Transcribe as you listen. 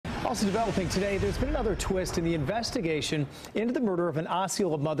Also developing today, there's been another twist in the investigation into the murder of an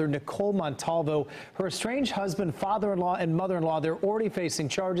Osceola mother, Nicole Montalvo. Her estranged husband, father-in-law, and mother-in-law, they're already facing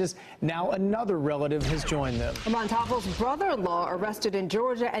charges. Now another relative has joined them. Montalvo's brother-in-law arrested in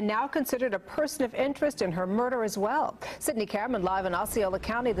Georgia and now considered a person of interest in her murder as well. Sydney Cameron live in Osceola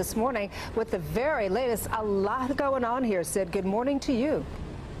County this morning with the very latest. A lot going on here, Sid. Good morning to you.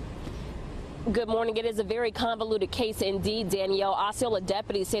 Good morning. It is a very convoluted case indeed, Danielle. Osceola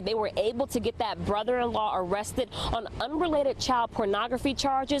deputies say they were able to get that brother-in-law arrested on unrelated child pornography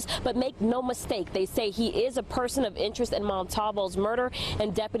charges, but make no mistake, they say he is a person of interest in Montalvo's murder,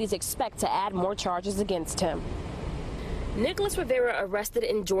 and deputies expect to add more charges against him. Nicholas Rivera arrested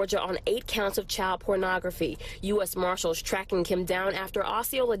in Georgia on 8 counts of child pornography. U.S. Marshals tracking him down after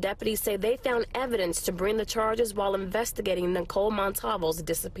Osceola deputies say they found evidence to bring the charges while investigating Nicole Montalvo's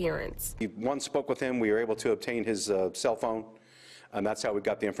disappearance. We once spoke with him. We were able to obtain his cell phone, and that's how we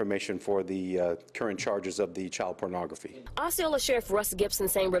got the information for the current charges of the child pornography. Osceola Sheriff Russ Gibson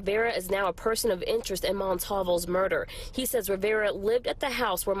saying Rivera is now a person of interest in Montalvo's murder. He says Rivera lived at the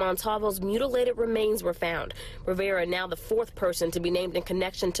house where Montalvo's mutilated remains were found. Rivera now the 4th person to be named in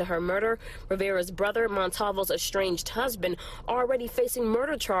connection to her murder. Rivera's brother, Montalvo's estranged husband, already facing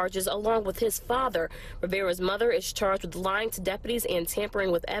murder charges along with his father. Rivera's mother is charged with lying to deputies and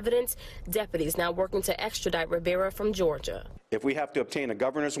tampering with evidence. Deputies now working to extradite Rivera from Georgia. If we have to obtain a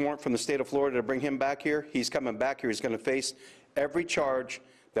governor's warrant from the state of Florida to bring him back here, he's coming back here. He's going to face every charge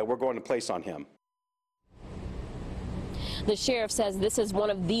that we're going to place on him. The sheriff says this is one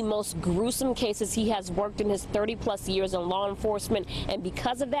of the most gruesome cases he has worked in his 30-plus years in law enforcement, and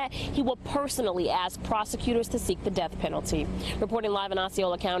because of that, he will personally ask prosecutors to seek the death penalty. Reporting live in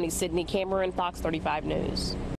Osceola County, Sydney Cameron, Fox 35 News.